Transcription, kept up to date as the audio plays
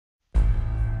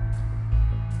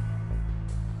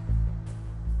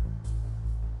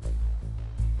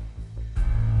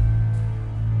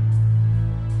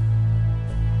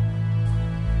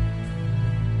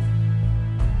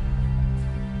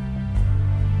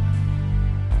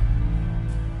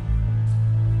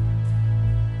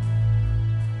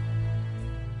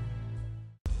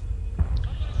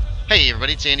Hey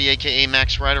everybody, it's Andy aka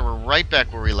Max Rider. We're right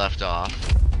back where we left off.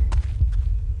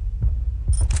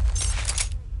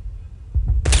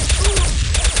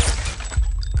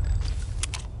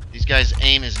 These guys'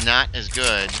 aim is not as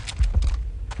good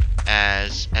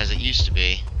as it used to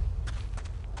be.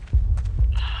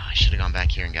 I should have gone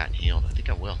back here and gotten healed. I think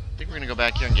I will. I think we're going to go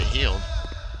back here and get healed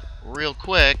real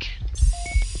quick.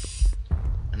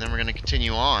 And then we're going to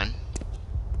continue on.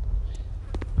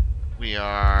 We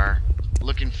are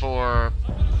looking for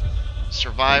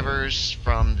survivors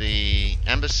from the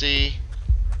embassy.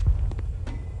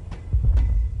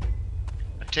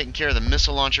 I've taken care of the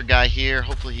missile launcher guy here.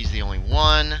 Hopefully he's the only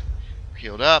one. We're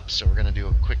healed up, so we're going to do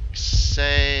a quick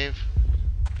save.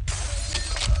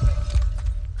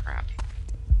 Crap.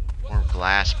 More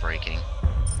glass breaking.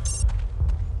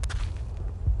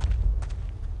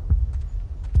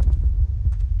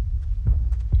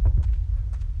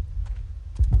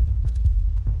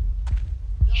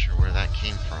 Not sure where that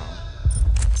came from.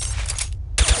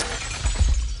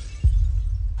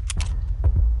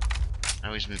 I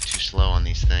always move too slow on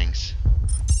these things.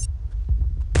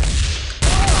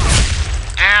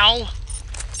 Ow!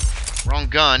 Wrong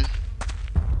gun.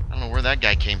 I don't know where that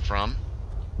guy came from.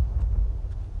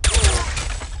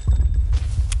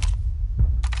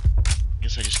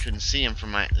 Guess I just couldn't see him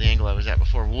from the angle I was at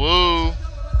before. Whoa!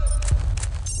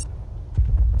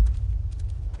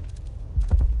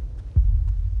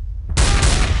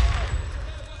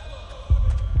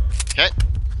 Okay,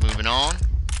 moving on.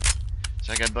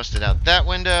 So I got busted out that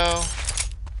window.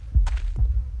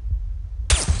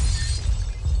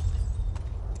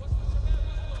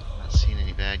 Not seeing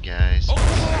any bad guys.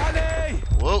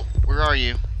 Whoa, where are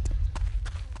you?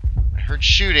 I heard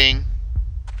shooting.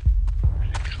 Where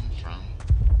did it come from?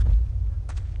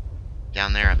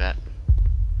 Down there, I bet.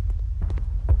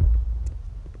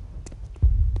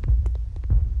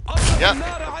 Yep.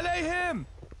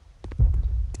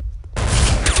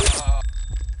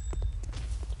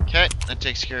 Okay, that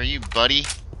takes care of you, buddy.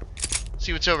 Let's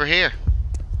see what's over here.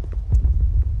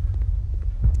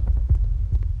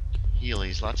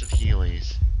 Heelys, lots of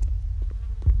Heelys.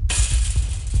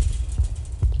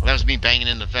 Well, that was me banging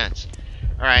in the fence.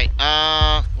 Alright,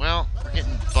 well, we're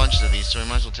getting bunches of these, so we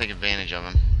might as well take advantage of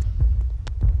them.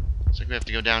 Looks like we have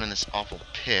to go down in this awful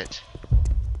pit.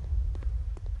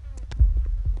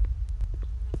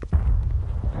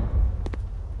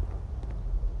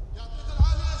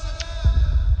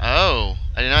 Oh,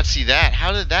 I did not see that.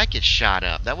 How did that get shot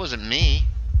up? That wasn't me.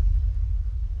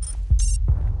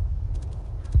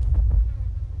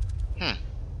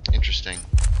 Interesting.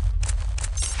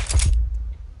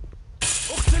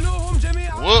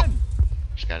 Whoop!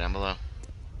 There's a guy down below.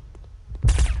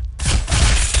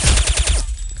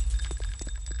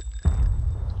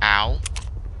 Ow.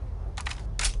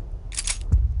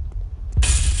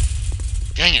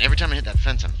 Dang it, every time I hit that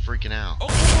fence, I'm freaking out.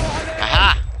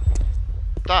 Aha!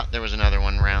 Thought there was another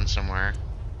one around somewhere.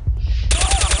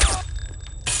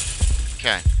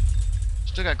 Okay.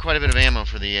 Still got quite a bit of ammo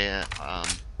for the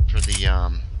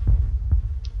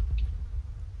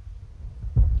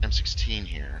M16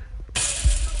 here.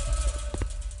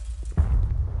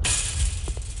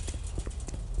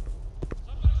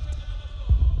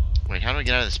 Wait, how do I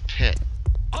get out of this pit?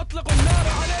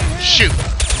 Shoot!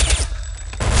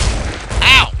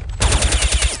 Ow!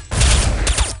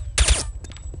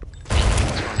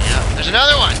 There's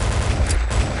another one!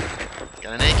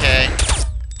 Got an AK.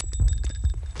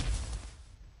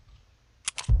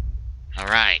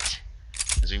 Alright.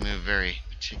 As we move very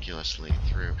meticulously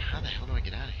through. How the hell do I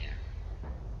get out of here?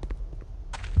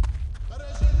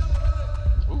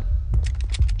 Ooh.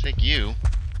 Take you.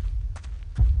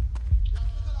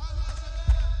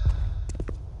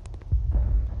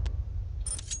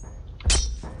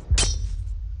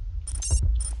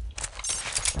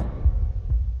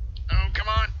 Oh, come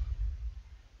on!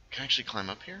 Can I actually climb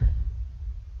up here?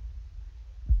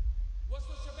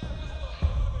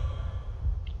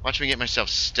 Watch me get myself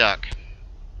stuck.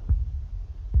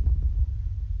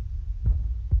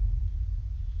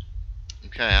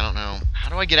 Okay, I don't know. How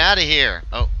do I get out of here?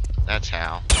 Oh, that's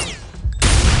how.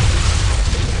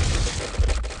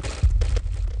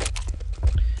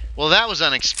 Well, that was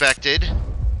unexpected.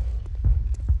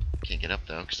 Can't get up,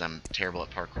 though, because I'm terrible at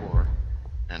parkour.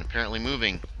 And apparently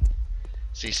moving.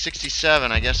 See,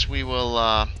 67, I guess we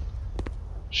will,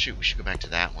 shoot, we should go back to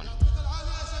that one.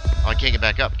 Oh, I can't get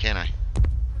back up, can I?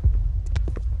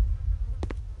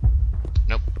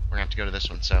 Nope, we're gonna have to go to this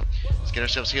one, so let's get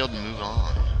ourselves healed and move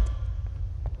on.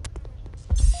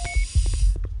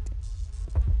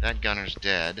 That gunner's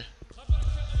dead.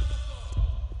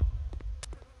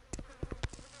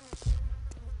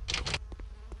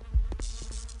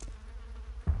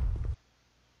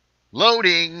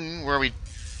 Loading! Where are we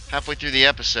halfway through the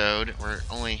episode? We're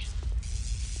only...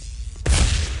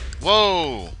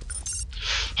 Whoa!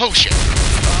 Oh, shit!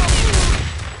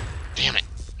 Damn it.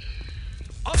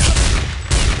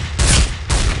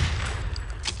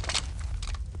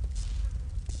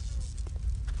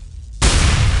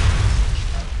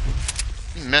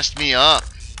 He messed me up.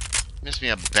 Messed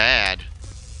me up bad.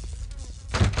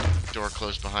 Door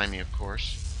closed behind me, of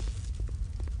course.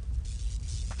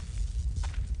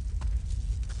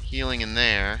 Healing in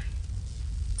there.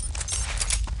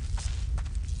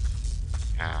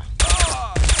 Ah.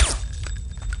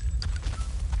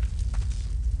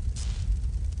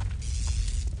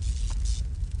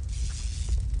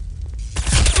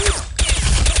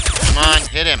 Come on,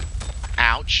 hit him.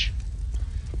 Ouch.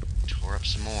 Tore up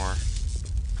some more.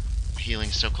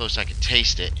 Healing so close I could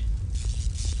taste it.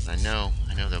 And I know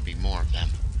there'll be more of them.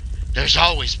 There's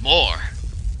always more.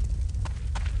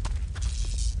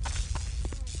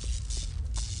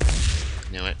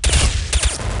 Knew it.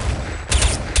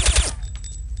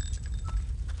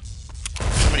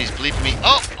 Somebody's bleeping me.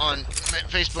 Oh, on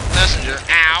Facebook Messenger.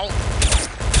 Ow.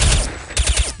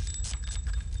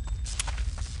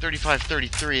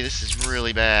 35-33. This is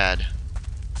really bad.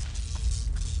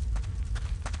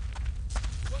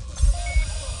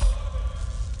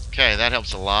 Okay, that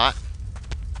helps a lot.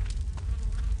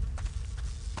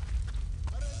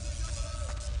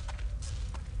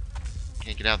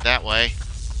 Can't get out that way.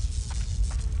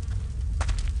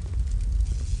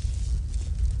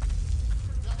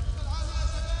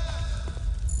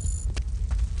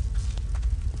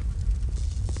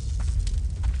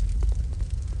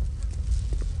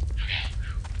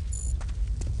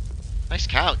 Nice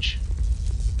couch.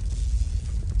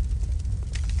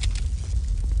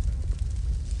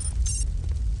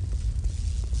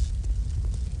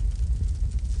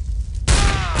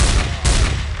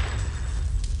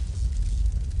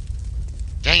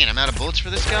 Dang it, I'm out of bullets for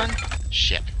this gun?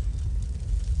 Shit.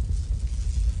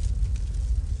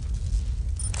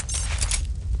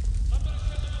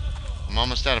 I'm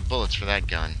almost out of bullets for that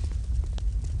gun.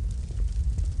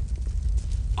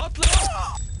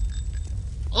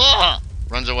 Ugh!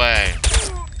 Runs away.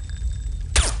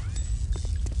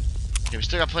 Okay, we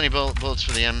still got plenty of bullets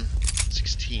for the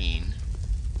M16.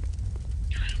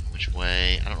 Which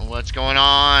way? I don't know what's going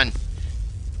on. I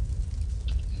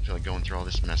feel like going through all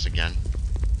this mess again.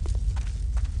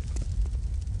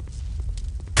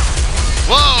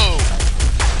 Whoa!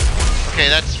 Okay,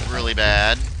 that's really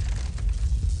bad.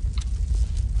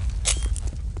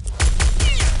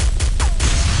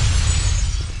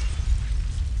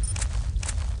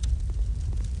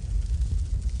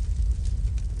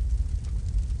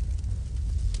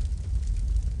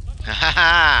 Ha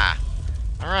ha!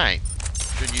 Alright.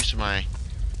 Good use of my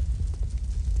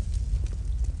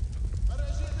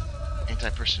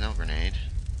anti-personnel grenade.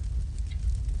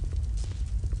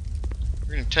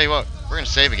 We're gonna tell you what, we're gonna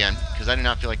save again, because I do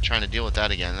not feel like trying to deal with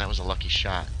that again. That was a lucky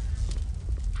shot.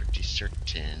 Pretty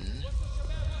certain.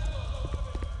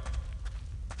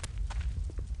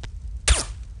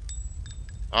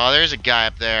 Oh, there's a guy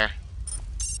up there.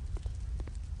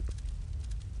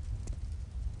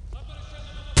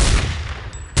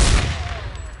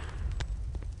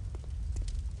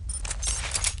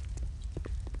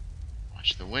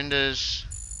 Watch the windows.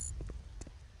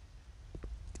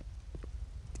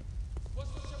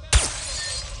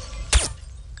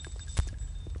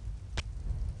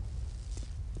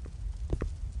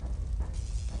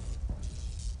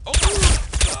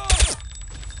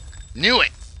 Knew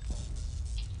it!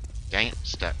 Dang it,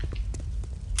 stuck.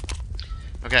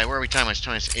 Okay, where are we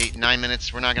time-wise? 8, 9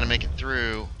 minutes. We're not going to make it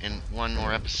through in one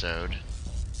more episode.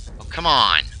 Oh, come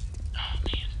on! Oh,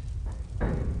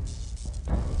 man.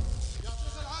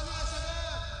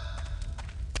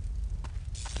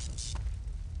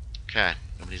 Okay,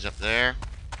 nobody's up there.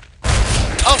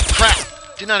 Oh,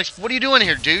 crap! Did not. What are you doing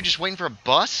here, dude? Just waiting for a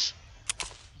bus?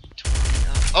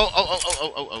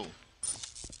 Oh.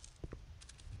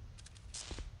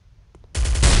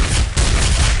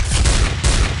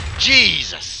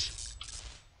 Jesus!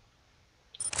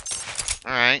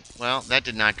 Alright, well, that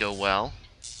did not go well.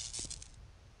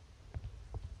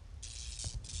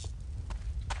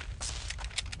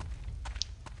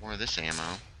 More of this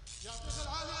ammo.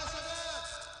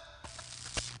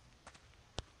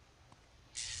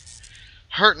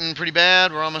 Hurting pretty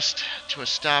bad. We're almost to a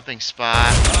stopping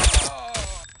spot.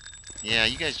 Yeah,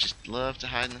 you guys just love to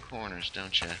hide in the corners,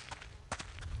 don't you?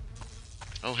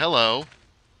 Oh, hello.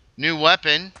 New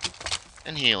weapon.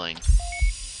 And healing.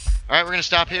 Alright, we're going to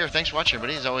stop here. Thanks for watching,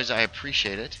 everybody. As always, I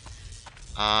appreciate it.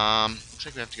 Looks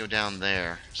like we have to go down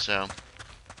there. So,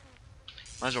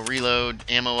 Might as well reload,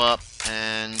 ammo up,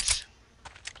 and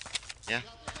yeah.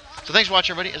 So thanks for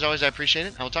watching, everybody. As always, I appreciate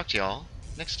it. I will talk to y'all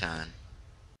next time.